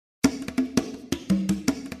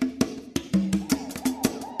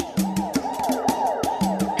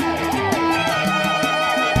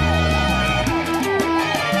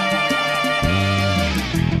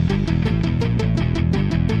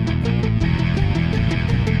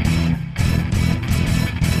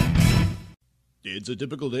It's a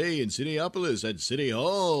typical day in Cityopolis at City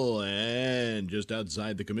Hall, and just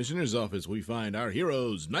outside the commissioner's office we find our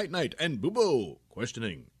heroes, Night-Night and Boobo,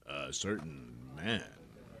 questioning a certain man.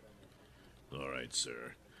 All right,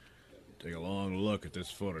 sir. Take a long look at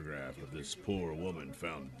this photograph of this poor woman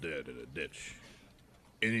found dead in a ditch.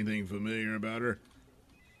 Anything familiar about her?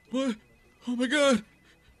 What? Oh my God!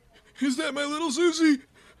 Is that my little Susie?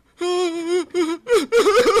 Fooled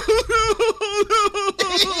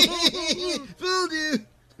you.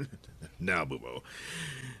 Now, Boobo.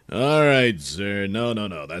 All right, sir. No.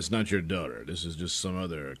 That's not your daughter. This is just some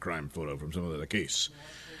other crime photo from some other case.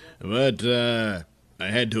 But, I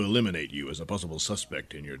had to eliminate you as a possible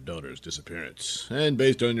suspect in your daughter's disappearance. And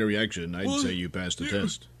based on your reaction, I'd say you passed the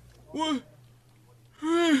test. What?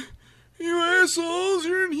 You assholes,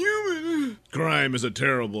 you're inhuman. Crime is a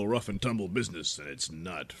terrible rough-and-tumble business, and it's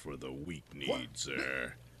not for the weak-kneed,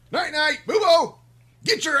 sir. Night-Night, Boobo!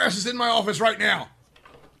 Get your asses in my office right now!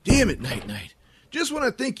 Damn it, Night-Night. Just when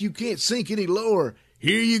I think you can't sink any lower,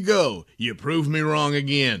 Here you go. You proved me wrong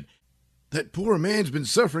again. that poor man's been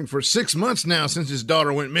suffering for 6 months now since his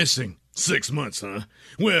daughter went missing. 6 months, huh?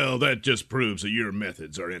 Well, that just proves that your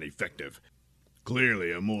methods are ineffective.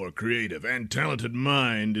 Clearly, a more creative and talented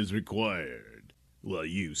mind is required, while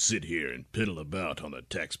you sit here and piddle about on the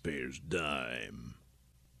taxpayer's dime.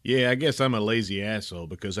 Yeah, I guess I'm a lazy asshole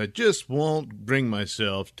because I just won't bring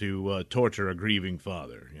myself to torture a grieving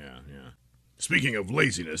father. Yeah. Speaking of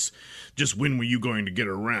laziness, just when were you going to get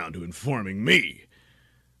around to informing me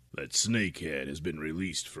that Snakehead has been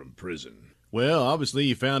released from prison? Well, obviously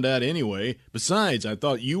you found out anyway. Besides, I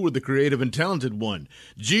thought you were the creative and talented one.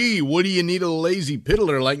 Gee, what do you need a lazy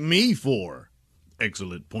piddler like me for?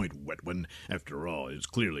 Excellent point, Wet One. After all, it's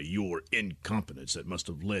clearly your incompetence that must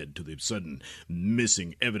have led to the sudden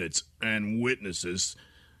missing evidence and witnesses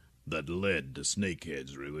that led to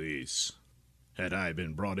Snakehead's release. Had I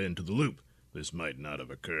been brought into the loop, this might not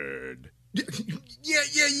have occurred. Yeah,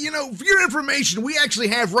 for your information, we actually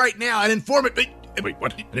have right now an informant. Wait,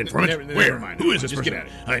 what? An informant? Never Where? mind. Who is this Just person? get at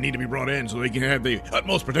it. I need to be brought in so they can have the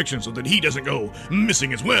utmost protection so that he doesn't go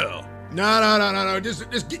missing as well. No. Just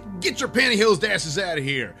get your pantyhose asses out of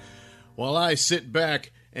here. While I sit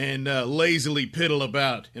back and lazily piddle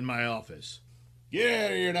about in my office. Get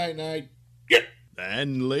out of here, Night-Night. Get!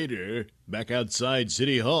 And later, back outside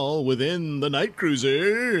City Hall within the night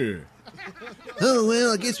cruiser. Oh,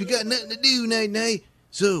 well, I guess we got nothing to do, Night-Night.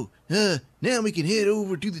 So, now we can head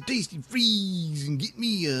over to the Tasty Freeze and get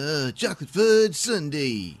me a chocolate fudge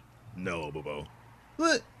sundae. No, Bobo.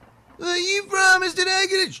 What? Well, you promised it, I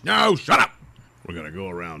get it. No, shut up! We're gonna go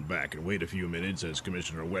around back and wait a few minutes as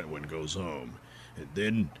Commissioner Wet One goes home. And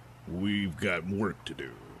then we've got work to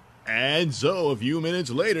do. And so, a few minutes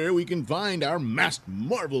later, we can find our masked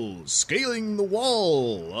marvels scaling the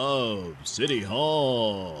wall of City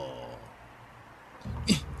Hall.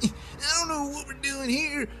 I don't know what we're doing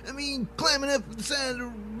here. I mean, climbing up the side of the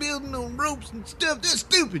building on ropes and stuff, that's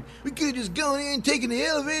stupid. We could have just gone in, taken the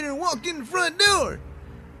elevator, and walked in the front door.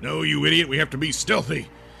 No, you idiot, we have to be stealthy.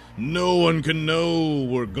 No one can know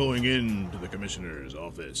we're going into the Commissioner's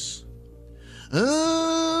office.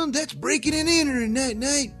 That's breaking and entering,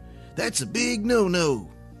 Night-Night. That's a big no-no.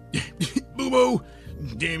 Boobo,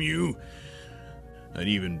 damn you. An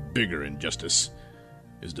even bigger injustice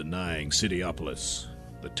is denying Cityopolis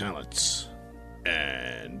the talents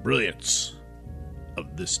and brilliance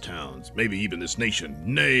of this town's, maybe even this nation,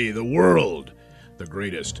 nay, the world, the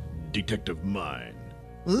greatest detective mind.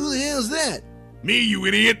 Well, who the hell's that? Me, you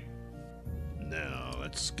idiot! Now,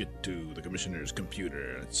 let's get to the Commissioner's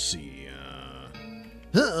computer. Let's see,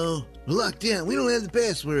 Uh-oh, we're locked down. We don't have the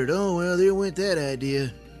password. Oh, well, there went that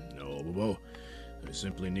idea. No, Bobo. I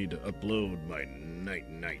simply need to upload my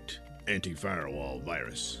Night-Night anti-firewall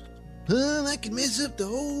virus. That could mess up the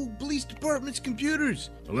whole police department's computers.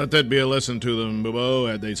 So let that be a lesson to them, Bobo.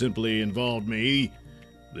 Had they simply involved me,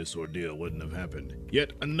 this ordeal wouldn't have happened.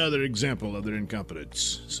 Yet another example of their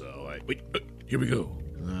incompetence. So wait, here we go.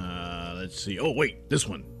 Let's see. Oh, wait, this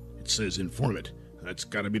one. It says informant. That's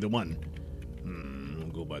gotta be the one.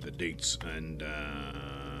 We'll go by the dates. And,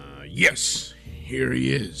 yes, here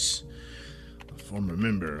he is. A former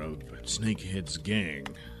member of Snakehead's gang,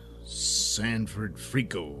 Sanford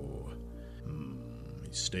Frico.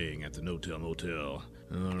 He's staying at the No-Tell Motel.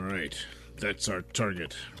 All right, that's our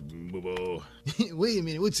target, Boobo. Wait a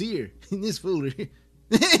minute, what's here in this folder?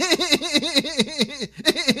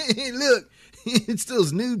 Look, It's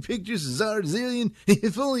those nude pictures of Zarzillion.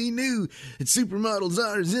 If only he knew that supermodel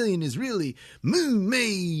Zarzillion is really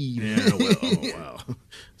moon-made. Yeah, well, oh, wow.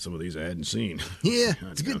 Some of these I hadn't seen. Yeah,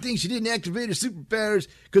 it's a good thing she didn't activate her superpowers,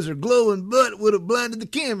 because her glowing butt would have blinded the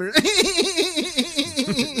camera.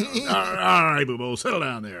 All right, Boo-Bo, settle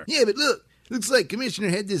down there. Yeah, but look. Looks like Commissioner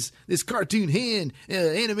had this cartoon hand,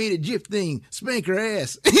 animated GIF thing, spank her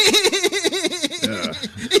ass.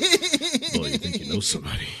 Well, you think you know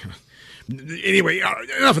somebody. Anyway,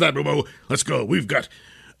 enough of that, Boo-Bo. Let's go. We've got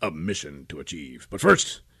a mission to achieve. But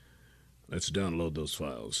first, let's download those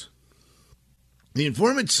files. The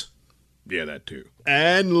informants? Yeah, that too.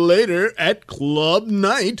 And later at Club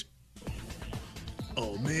Night.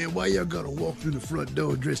 Oh, man, why y'all gotta walk through the front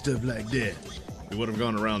door dressed up like that? We would have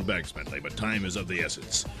gone around back, Bentley, but time is of the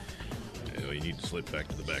essence. You need to slip back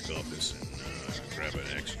to the back office and grab an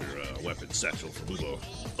extra weapons satchel for Boo-Bo.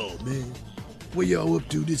 Oh, man. What y'all up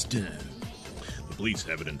to this time? The police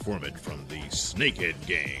have an informant from the Snakehead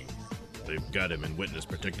gang. They've got him in witness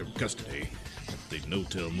protective custody at the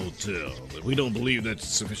No-Tell Motel, but we don't believe that's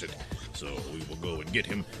sufficient. So we will go and get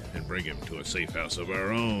him and bring him to a safe house of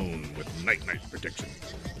our own with night-night protection.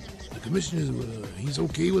 The commissioner, he's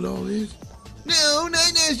okay with all this? No,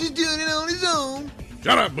 Night-Night's just doing it on his own.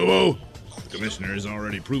 Shut up, Boo-Bo! The commissioner has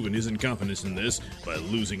already proven his incompetence in this by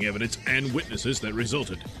losing evidence and witnesses that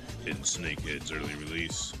resulted in Snakehead's early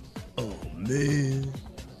release. Oh, man.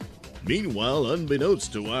 Meanwhile,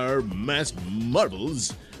 unbeknownst to our masked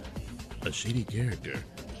marbles, a shady character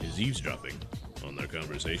is eavesdropping on their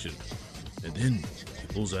conversation. And then he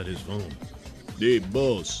pulls out his phone. Hey,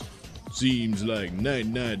 boss. Seems like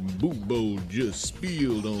Night-Night and Boo-Bo just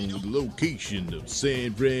spieled on the location of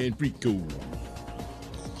San Francisco.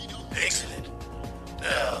 Excellent.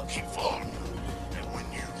 Now keep following. And when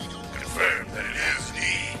you confirm that it is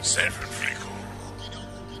the San Francisco,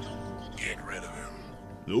 get rid of him.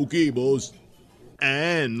 Okay, boss.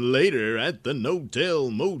 And later at the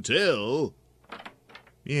No-Tell Motel.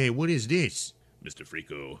 Hey, what is this? Mr.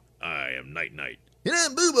 Frico, I am Night-Night. And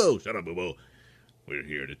I'm Boo-Bo. Shut up, Boo-Bo. We're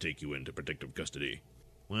here to take you into protective custody.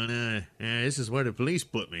 Well, this is where the police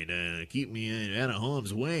put me to keep me out of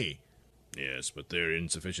harm's way. Yes, but they're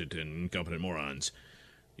insufficient and incompetent morons.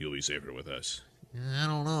 You'll be safer with us. I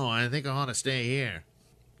don't know. I think I ought to stay here.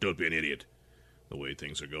 Don't be an idiot. The way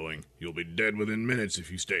things are going, you'll be dead within minutes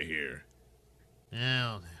if you stay here.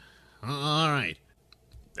 Well, all right.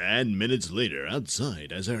 And minutes later,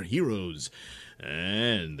 outside, as our heroes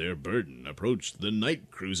and their burden approach the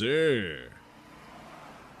night cruiser.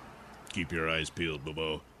 Keep your eyes peeled,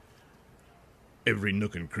 Boo-Bo. Every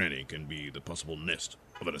nook and cranny can be the possible nest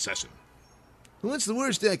of an assassin. What's the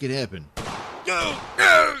worst that could happen?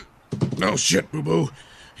 No shit, Boo-Bo.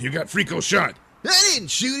 You got Frico shot. I didn't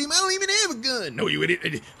shoot him. I don't even have a gun. No, you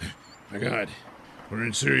idiot. My God. We're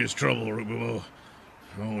in serious trouble, Boo-Bo.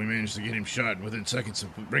 Oh, we managed to get him shot within seconds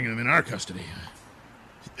of bringing him in our custody.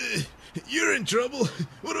 You're in trouble.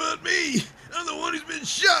 What about me? I'm the one who's been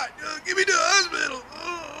shot. Get me to the hospital.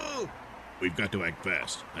 Oh. We've got to act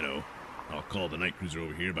fast. I know. I'll call the night cruiser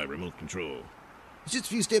over here by remote control. It's just a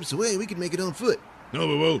few steps away. We can make it on foot. No,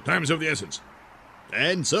 Boo-Bo. Time is of the essence.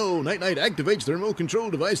 And so, Night-Night activates the remote control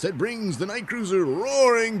device that brings the night cruiser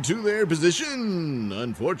roaring to their position.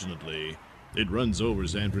 Unfortunately, it runs over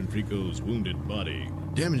San Francisco's wounded body,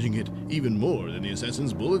 damaging it even more than the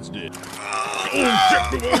assassin's bullets did. Oh, shit,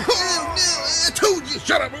 Boo-Bo. Oh, no, I told you.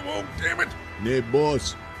 Shut up, Boo-Bo. Damn it. Hey,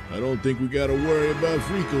 boss. I don't think we gotta worry about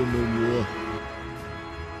Frico no more.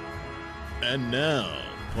 And now,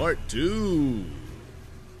 part 2.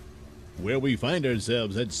 Where we find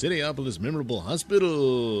ourselves at Cityopolis Memorable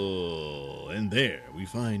Hospital. And there we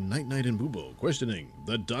find Night-Night and Boo-Bo questioning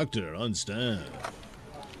the doctor on staff.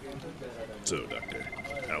 So, doctor,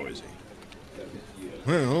 how is he?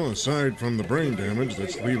 Well, aside from the brain damage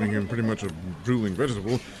that's leaving him pretty much a drooling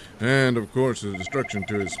vegetable, and of course the destruction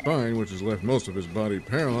to his spine, which has left most of his body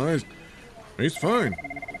paralyzed, he's fine.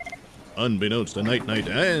 Unbeknownst to Night-Night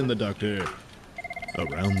and the doctor,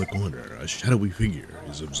 around the corner, a shadowy figure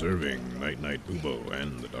is observing Night-Night, Boo-Bo,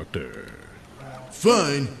 and the doctor.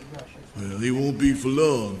 Fine. Well, he won't be for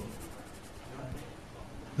long.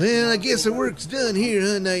 Well, I guess the work's done here,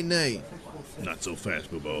 huh, Night-Night? Not so fast,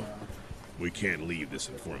 Boo-Bo. We can't leave this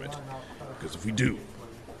informant, because if we do,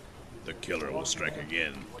 the killer will strike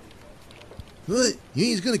again. What?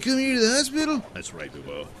 He's gonna come here to the hospital? That's right,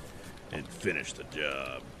 Boo-Bo, and finish the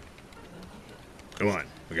job. Come on,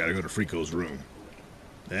 we gotta go to Frico's room.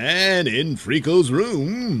 And in Frico's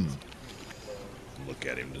room, look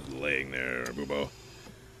at him just laying there, Boo-Bo.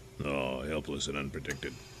 Oh, helpless and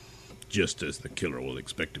unprotected, just as the killer will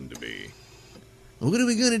expect him to be. Well, what are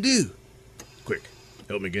we gonna do? Quick,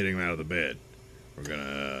 help me get him out of the bed. We're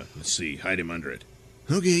gonna, let's see, hide him under it.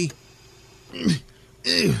 Okay.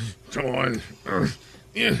 Come on.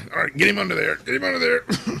 Yeah, all right, get him under there. Get him under there.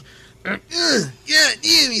 God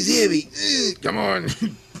damn, he's heavy. Come on.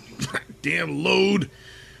 Damn load.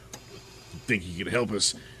 You think he could help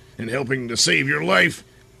us in helping to save your life?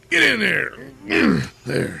 Get in there.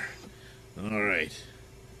 There. All right.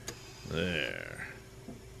 There.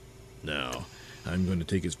 Now, I'm going to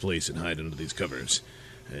take his place and hide under these covers.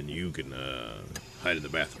 And you can, hide in the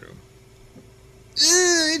bathroom.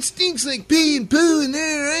 It stinks like pee and poo in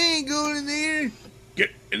there. I ain't going in there.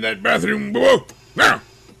 Get in that bathroom, Boo-Boo. Now.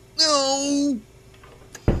 No.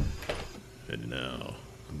 And now,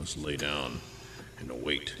 I must lay down and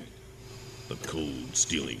await the cold,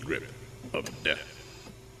 steely grip of death.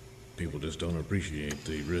 People just don't appreciate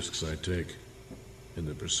the risks I take in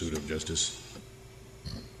the pursuit of justice.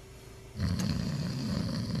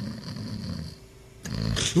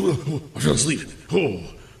 I fell asleep. Oh,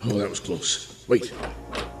 that was close. Wait.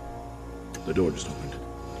 The door just opened.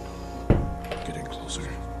 Getting closer.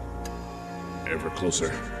 Ever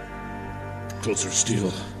closer. Closer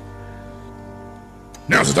still.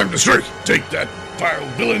 Now's the time to strike. Take that, vile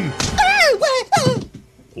villain. A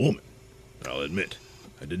woman. I'll admit,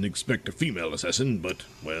 I didn't expect a female assassin, but,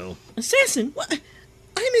 well... Assassin? What?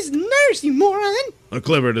 I'm his nurse, you moron! A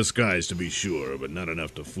clever disguise, to be sure, but not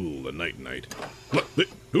enough to fool the night-night. What?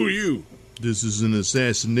 Who are you? This is an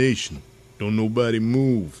assassination. Don't nobody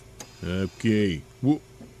move. Okay.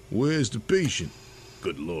 Where's the patient?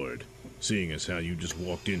 Good Lord. Seeing as how you just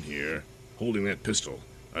walked in here, holding that pistol,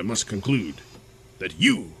 I must conclude that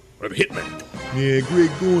you are the hitman. Yeah,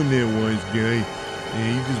 great going there, wise guy.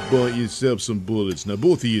 Yeah, you just bought yourself some bullets. Now,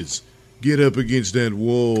 both of yous, get up against that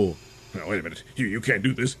wall. Now, wait a minute. You can't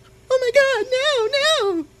do this. Oh my God,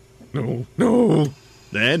 no! No.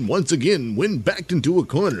 And once again, when backed into a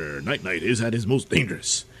corner, Night-Night is at his most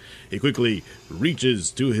dangerous. He quickly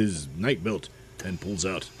reaches to his night belt and pulls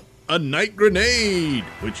out a night grenade,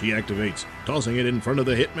 which he activates, tossing it in front of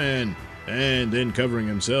the hitman, and then covering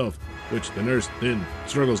himself, which the nurse then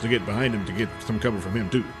struggles to get behind him to get some cover from him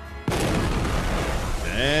too.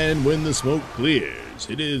 And when the smoke clears,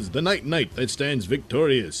 it is the Night-Night that stands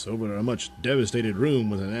victorious over a much devastated room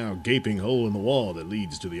with a now gaping hole in the wall that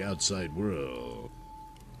leads to the outside world.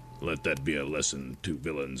 Let that be a lesson to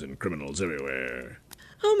villains and criminals everywhere.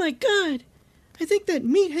 Oh my God! I think that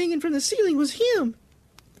meat hanging from the ceiling was him.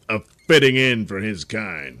 A fitting end for his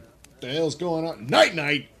kind. What the hell's going on?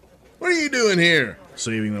 Night-Night! What are you doing here?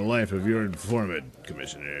 Saving the life of your informant,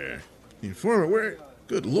 Commissioner. Informant, where?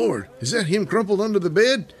 Good Lord, is that him crumpled under the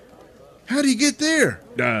bed? How'd he get there?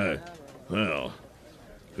 Well,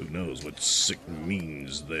 who knows what sick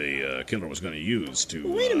means the killer was going to use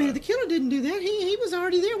to... Wait a minute, the killer didn't do that. He was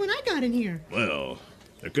already there when I got in here. Well,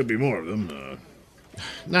 there could be more of them.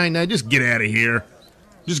 Night-Night, just get out of here.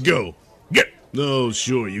 Just go. Get! No,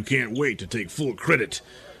 sure, you can't wait to take full credit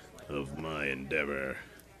of my endeavor.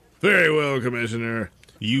 Very well, Commissioner.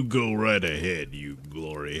 You go right ahead, you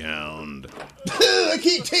glory hound. I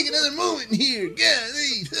can't take another moment in here.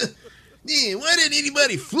 Golly. Yeah, why didn't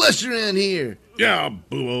anybody flush around here? Yeah,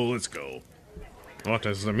 boo-o, let's go. What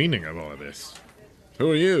is the meaning of all of this?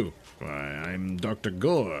 Who are you? Why, I'm Dr.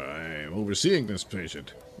 Gore. I'm overseeing this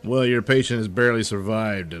patient. Well, your patient has barely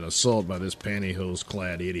survived an assault by this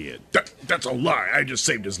pantyhose-clad idiot. That's a lie. I just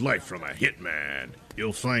saved his life from a hitman.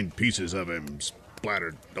 You'll find pieces of him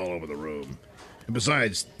splattered all over the room. And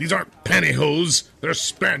besides, these aren't pantyhose. They're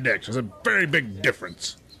spandex. There's a very big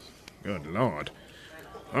difference. Good Lord.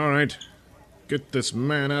 All right. Get this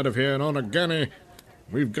man out of here and on a gunny.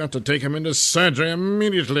 We've got to take him into surgery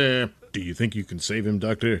immediately. Do you think you can save him,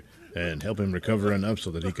 Doctor, and help him recover enough so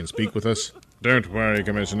that he can speak with us? Don't worry,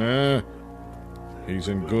 Commissioner. He's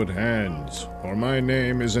in good hands, for my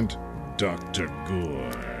name isn't Dr.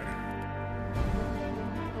 Gore.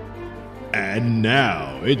 And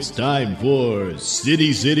now it's time for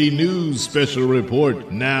City News Special Report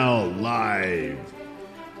Now Live.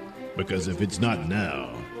 Because if it's not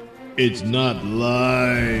now, it's not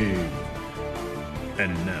live.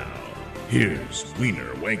 And now, here's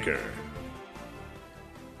Wiener Wanker.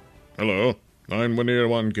 Hello, I'm Wiener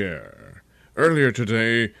Wanker. Earlier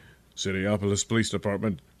today, Cityopolis Police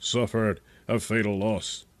Department suffered a fatal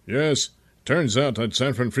loss. Yes, turns out that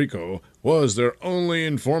San Francisco was their only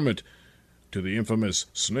informant to the infamous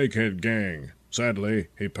Snakehead Gang. Sadly,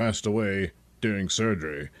 he passed away during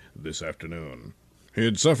surgery this afternoon. He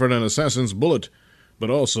had suffered an assassin's bullet, but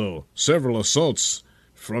also several assaults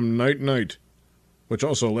from Night-Night, which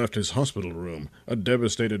also left his hospital room a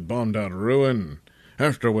devastated, bombed-out ruin,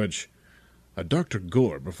 after which A Dr.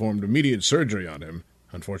 Gore performed immediate surgery on him.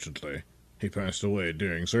 Unfortunately, he passed away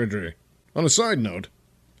during surgery. On a side note,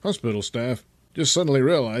 hospital staff just suddenly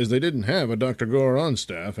realized they didn't have a Dr. Gore on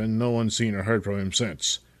staff, and no one's seen or heard from him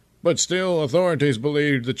since. But still, authorities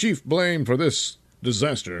believe the chief blame for this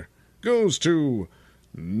disaster goes to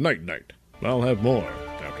Night-Night. I'll have more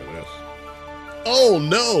after this. Oh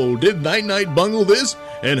no, did Night-Night bungle this?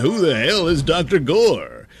 And who the hell is Dr.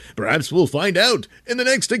 Gore? Perhaps we'll find out in the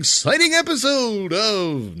next exciting episode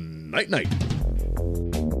of Night-Night.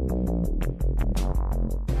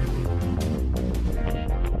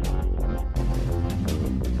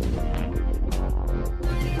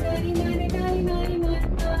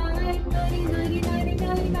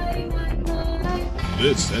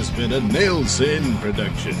 This has been a Nailsin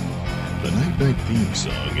production. The Night-Night theme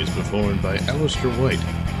song is performed by Alistair White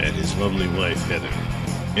and his lovely wife, Heather.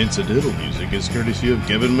 Incidental music is courtesy of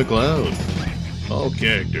Kevin MacLeod. All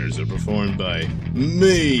characters are performed by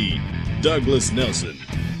me, Douglas Nelson.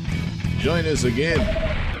 Join us again.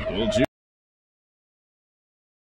 We'll